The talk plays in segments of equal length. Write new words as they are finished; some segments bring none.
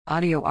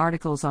Audio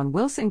articles on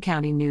Wilson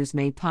County News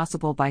made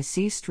possible by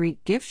C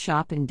Street Gift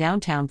Shop in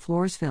downtown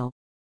Floresville.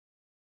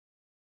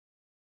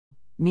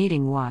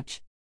 Meeting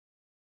Watch.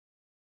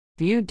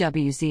 View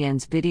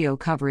WCN's video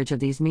coverage of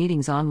these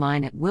meetings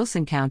online at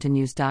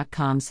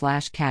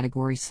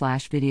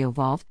wilsoncountynews.com/category/video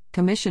vault.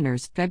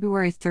 Commissioners,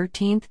 February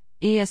 13th,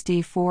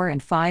 ESD 4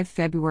 and 5,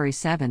 February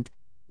 7th,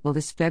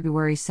 Willis,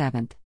 February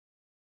 7th.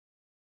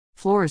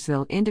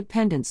 Floresville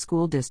Independent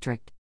School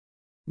District.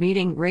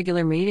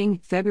 Regular meeting,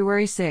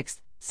 February 6th,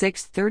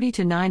 6:30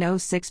 to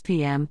 9:06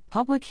 p.m.,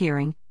 public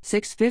hearing,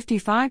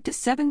 6:55 to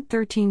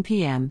 7:13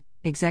 p.m.,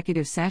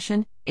 executive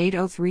session,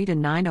 8:03 to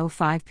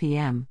 9:05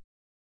 p.m.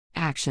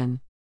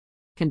 Action.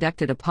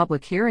 Conducted a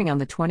public hearing on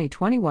the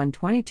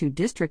 2021-22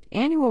 District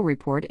Annual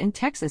Report and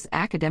Texas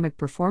Academic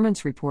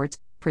Performance Reports,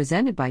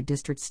 presented by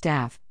district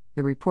staff.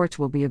 The reports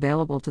will be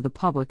available to the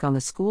public on the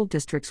school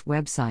district's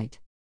website.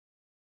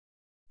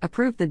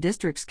 Approved the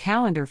district's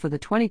calendar for the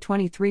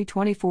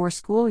 2023-24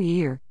 school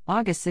year.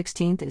 August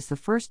 16th is the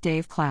first day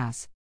of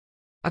class.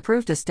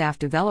 Approved a staff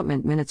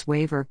development minutes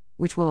waiver,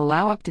 which will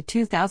allow up to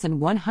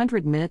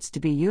 2,100 minutes to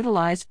be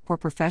utilized for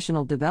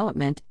professional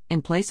development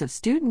in place of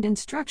student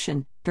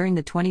instruction during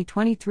the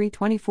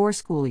 2023-24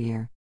 school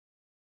year.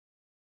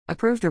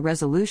 Approved a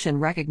resolution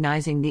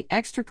recognizing the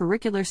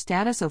extracurricular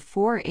status of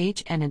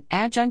 4-H and an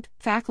adjunct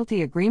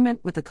faculty agreement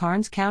with the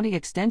Karnes County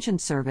Extension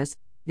Service.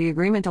 The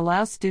agreement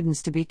allows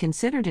students to be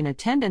considered in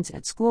attendance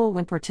at school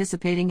when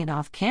participating in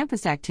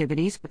off-campus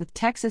activities with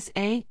Texas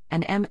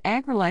A&M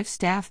AgriLife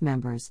staff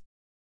members.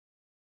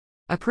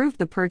 Approved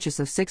the purchase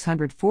of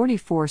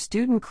 644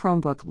 student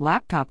Chromebook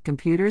laptop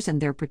computers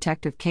and their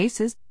protective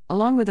cases,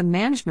 along with a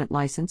management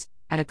license,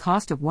 at a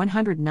cost of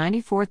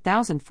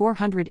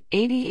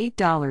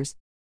 $194,488.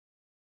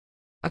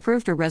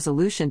 Approved a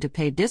resolution to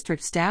pay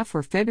district staff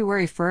for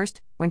February 1st,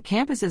 when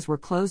campuses were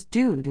closed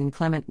due to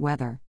inclement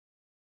weather.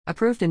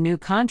 Approved a new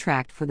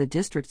contract for the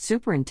district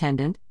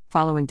superintendent,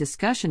 following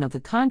discussion of the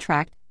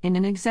contract in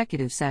an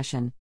executive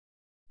session.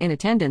 In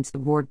attendance, the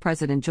board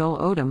president Joel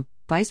Odom,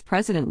 Vice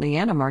President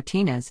Leanna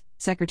Martinez,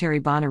 Secretary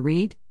Bonna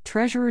Reed,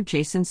 Treasurer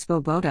Jason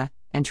Svoboda,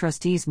 and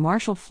trustees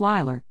Marshall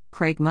Flyler,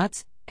 Craig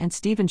Mutz, and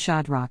Stephen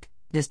Shadrach,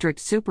 District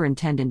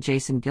Superintendent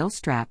Jason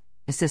Gilstrap,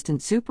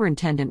 Assistant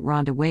Superintendent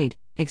Rhonda Wade,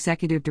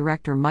 Executive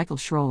Director Michael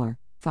Schroller,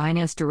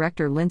 Finance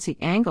Director Lindsay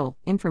Angle,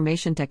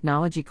 Information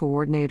Technology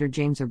Coordinator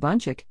James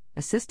Urbunchik,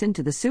 Assistant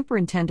to the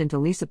Superintendent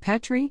Elisa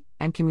Petrie,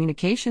 and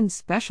Communications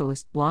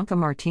Specialist Blanca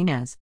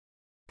Martinez.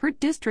 Per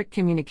District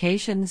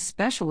Communications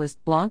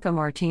Specialist Blanca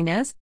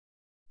Martinez.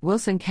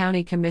 Wilson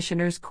County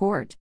Commissioners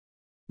Court.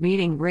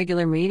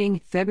 Regular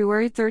meeting,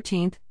 February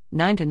 13th,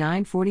 9 to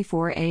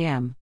 9:44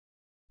 a.m.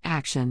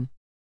 Action.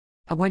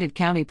 Appointed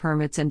County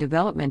Permits and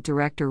Development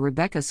Director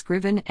Rebecca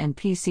Scriven and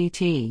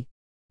PCT.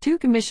 2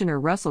 Commissioner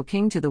Russell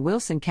King to the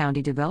Wilson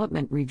County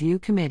Development Review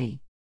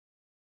Committee.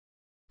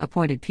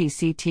 Appointed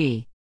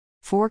PCT.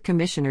 4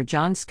 Commissioner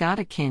John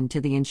Scott-Akin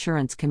to the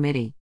Insurance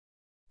Committee.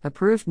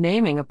 Approved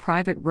naming a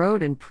private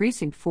road in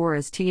Precinct 4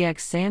 as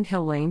TX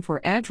Sandhill Lane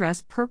for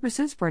address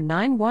purposes for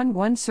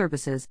 911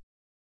 services.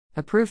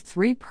 Approved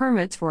 3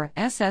 permits for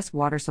SS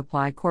Water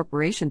Supply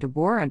Corporation to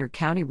bore under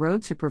county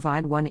roads to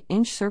provide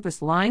 1-inch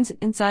service lines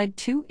inside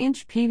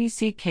 2-inch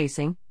PVC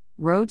casing.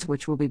 Roads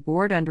which will be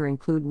bored under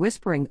include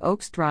Whispering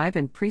Oaks Drive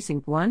in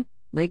Precinct 1,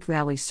 Lake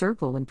Valley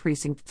Circle in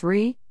Precinct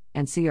 3,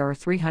 and CR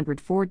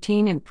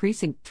 314 in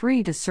Precinct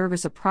 3 to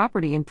service a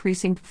property in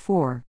Precinct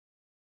 4.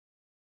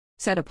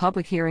 Set a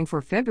public hearing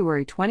for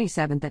February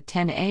 27th at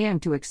 10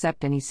 a.m. to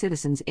accept any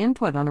citizens'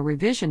 input on a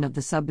revision of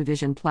the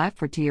subdivision plat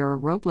for Tierra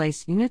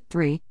Robles Unit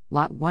 3,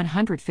 Lot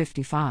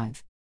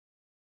 155.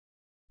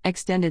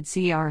 Extended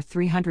CR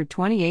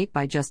 328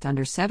 by just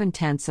under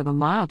 7/10 of a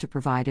mile to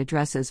provide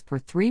addresses for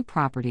 3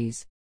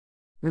 properties.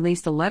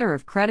 Released a letter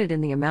of credit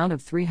in the amount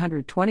of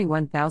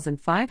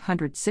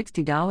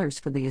 $321,560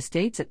 for the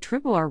estates at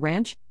Triple R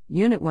Ranch,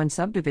 Unit 1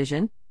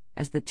 subdivision,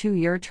 as the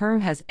 2-year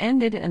term has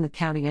ended and the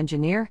county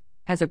engineer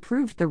has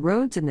approved the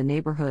roads in the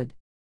neighborhood.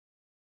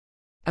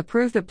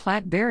 Approved a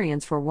plat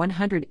variance for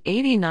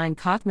 189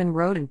 Cothman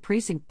Road in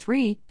Precinct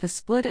 3 to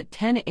split a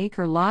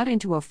 10-acre lot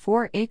into a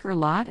 4-acre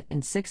lot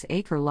and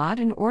 6-acre lot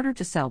in order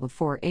to sell the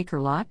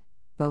 4-acre lot.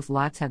 Both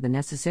lots have the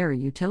necessary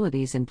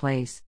utilities in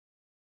place.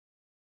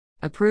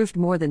 Approved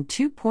more than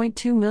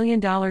 $2.2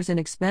 million in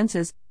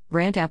expenses,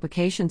 grant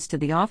applications to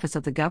the Office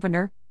of the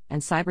Governor,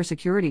 and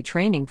cybersecurity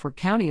training for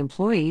county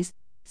employees.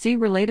 See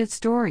related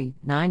story,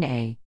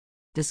 9A.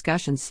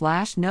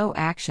 Discussion/no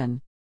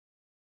action.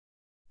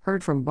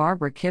 Heard from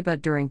Barbara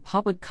Kibba during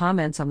public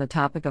comments on the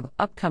topic of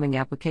upcoming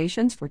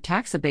applications for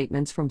tax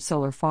abatements from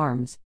solar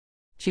farms.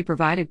 She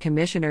provided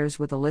commissioners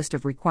with a list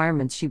of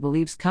requirements she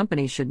believes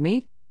companies should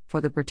meet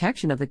for the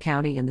protection of the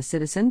county and the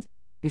citizens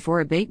before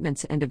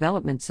abatements and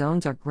development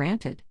zones are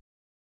granted.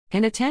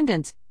 In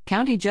attendance,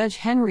 County Judge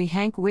Henry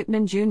Hank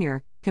Whitman Jr.,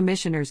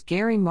 Commissioners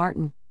Gary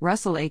Martin,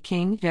 Russell A.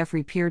 King,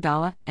 Jeffrey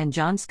Pierdala, and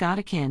John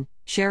Scott-Akin,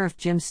 Sheriff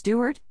Jim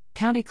Stewart,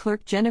 County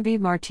Clerk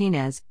Genevieve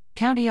Martinez,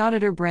 County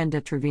Auditor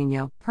Brenda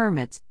Trevino,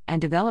 Permits and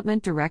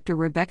Development Director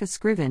Rebecca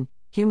Scriven,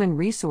 Human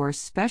Resource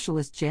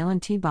Specialist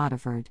Jalen T.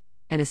 Bodiford,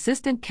 and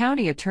Assistant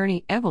County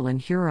Attorney Evelyn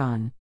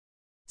Huron.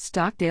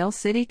 Stockdale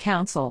City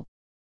Council.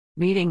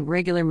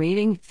 Regular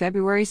meeting,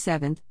 February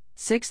 7th,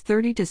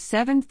 6:30 to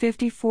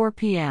 7:54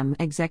 p.m.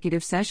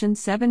 Executive session,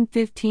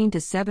 7:15 to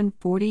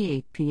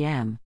 7:48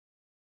 p.m.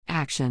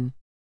 Action.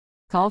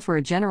 Call for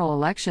a general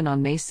election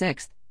on May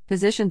 6th.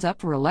 Positions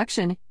up for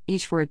election,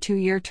 each for a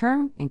 2-year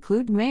term,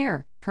 include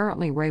Mayor,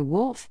 currently Ray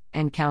Wolf,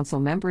 and Council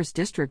members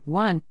District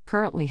 1,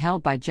 currently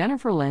held by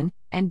Jennifer Lynn,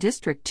 and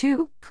District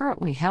 2,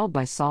 currently held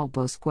by Saul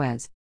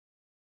Bosquez.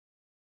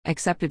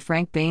 Accepted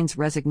Frank Bain's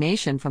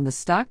resignation from the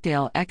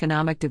Stockdale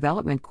Economic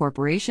Development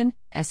Corporation,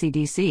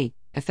 SEDC,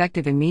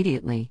 effective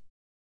immediately.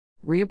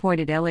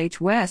 Reappointed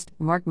LH West,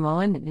 Mark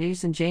Mullen, and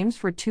Jason James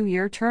for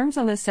 2-year terms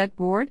on the said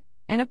board,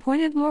 and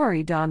appointed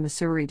Lori Dawn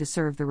Masuri to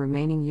serve the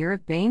remaining year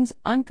of Bain's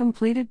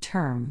uncompleted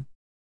term.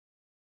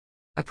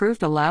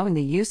 Approved allowing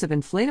the use of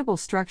inflatable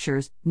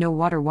structures, no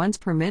water once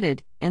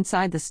permitted,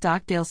 inside the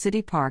Stockdale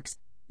City Parks.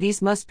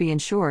 These must be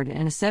insured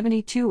and a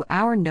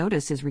 72-hour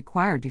notice is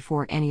required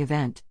before any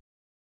event.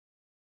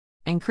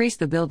 Increase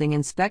the building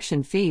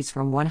inspection fees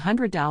from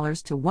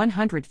 $100 to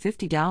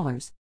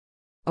 $150.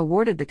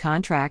 Awarded the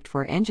contract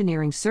for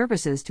engineering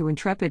services to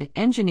Intrepid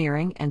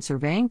Engineering and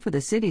Surveying for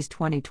the city's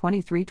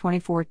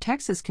 2023-24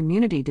 Texas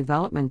Community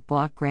Development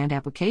Block Grant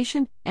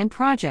application and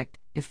project,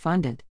 if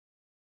funded.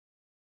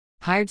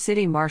 Hired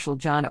City Marshal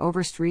John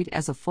Overstreet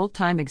as a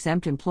full-time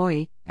exempt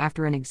employee,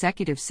 after an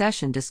executive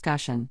session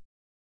discussion.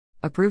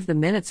 Approve the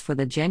minutes for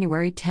the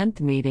January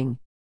 10th meeting.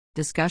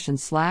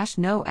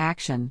 Discussion/no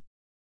action.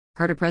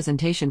 Heard a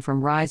presentation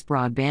from Rise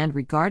Broadband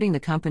regarding the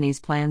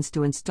company's plans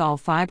to install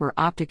fiber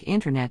optic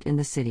internet in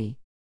the city.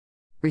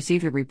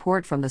 Received a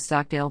report from the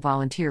Stockdale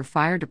Volunteer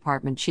Fire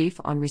Department Chief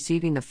on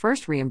receiving the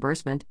first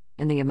reimbursement,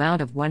 in the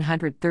amount of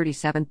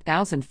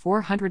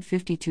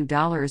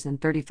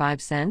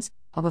 $137,452.35,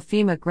 of a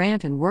FEMA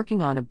grant and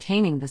working on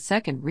obtaining the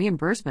second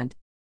reimbursement.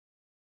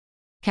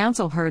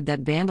 Council heard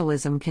that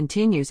vandalism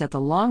continues at the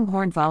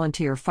Longhorn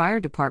Volunteer Fire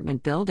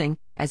Department building,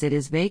 as it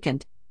is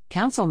vacant.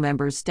 Council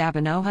members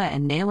Stabenoha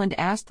and Nayland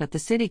asked that the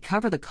city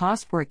cover the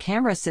cost for a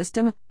camera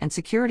system and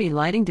security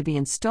lighting to be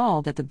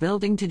installed at the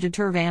building to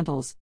deter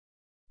vandals.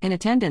 In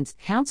attendance,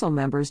 Council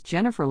members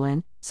Jennifer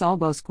Lynn, Saul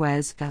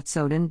Bosquez, Scott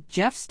Soden,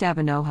 Jeff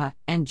Stabenoha,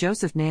 and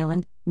Joseph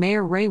Nayland,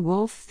 Mayor Ray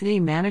Wolf, City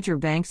Manager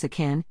Banks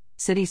Akin,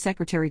 City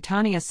Secretary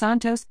Tania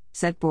Santos,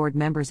 set board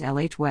members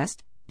LH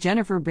West,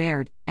 Jennifer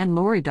Baird, and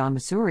Lori Dawn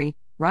Masuri,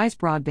 Rise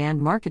Broadband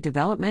Market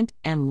Development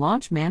and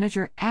Launch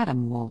Manager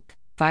Adam Wolk,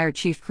 Fire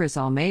Chief Chris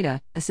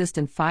Almeida,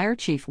 Assistant Fire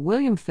Chief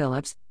William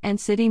Phillips, and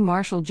City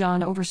Marshal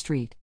John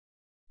Overstreet.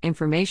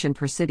 Information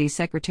per City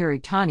Secretary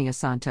Tania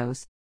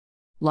Santos.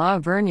 La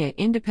Vernia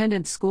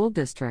Independent School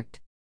District.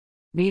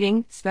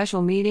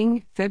 Special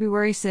meeting,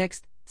 February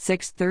 6th,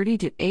 6:30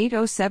 to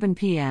 8:07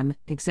 p.m.,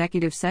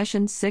 executive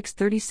session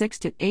 6:36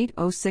 to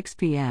 8:06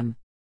 p.m.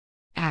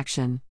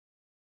 Action.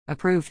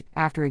 Approved,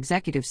 after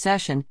executive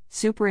session,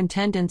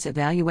 superintendent's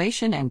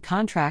evaluation and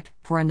contract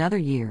for another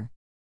year.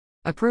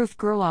 Approved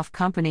Gerloff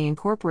Company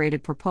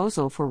Incorporated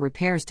proposal for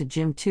repairs to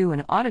Gym 2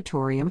 and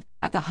auditorium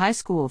at the high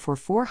school for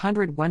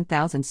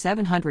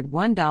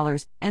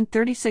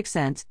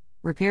 $401,701.36.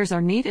 Repairs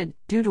are needed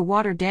due to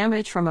water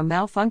damage from a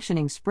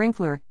malfunctioning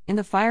sprinkler in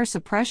the fire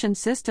suppression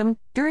system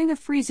during the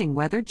freezing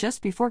weather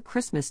just before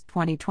Christmas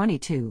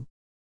 2022.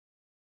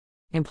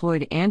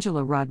 Employed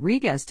Angela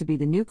Rodriguez to be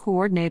the new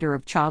coordinator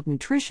of child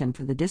nutrition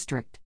for the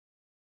district.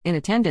 In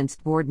attendance,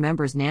 board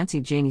members Nancy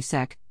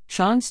Janisek,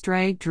 Sean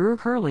Stray, Drew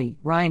Hurley,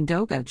 Ryan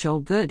Doga, Joel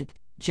Good,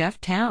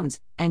 Jeff Towns,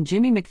 and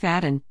Jimmy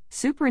McFadden,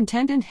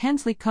 Superintendent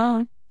Hensley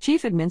Cohn,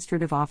 Chief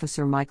Administrative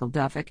Officer Michael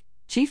Duffick,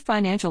 Chief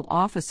Financial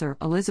Officer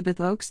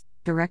Elizabeth Oakes,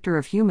 Director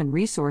of Human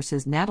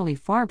Resources Natalie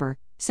Farber,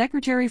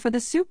 Secretary for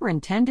the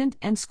Superintendent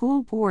and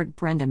School Board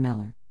Brenda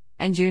Miller,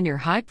 and Junior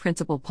High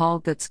Principal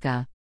Paul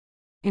Gutska.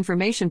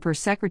 Information per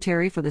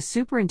Secretary for the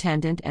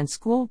Superintendent and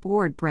School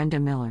Board Brenda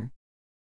Miller.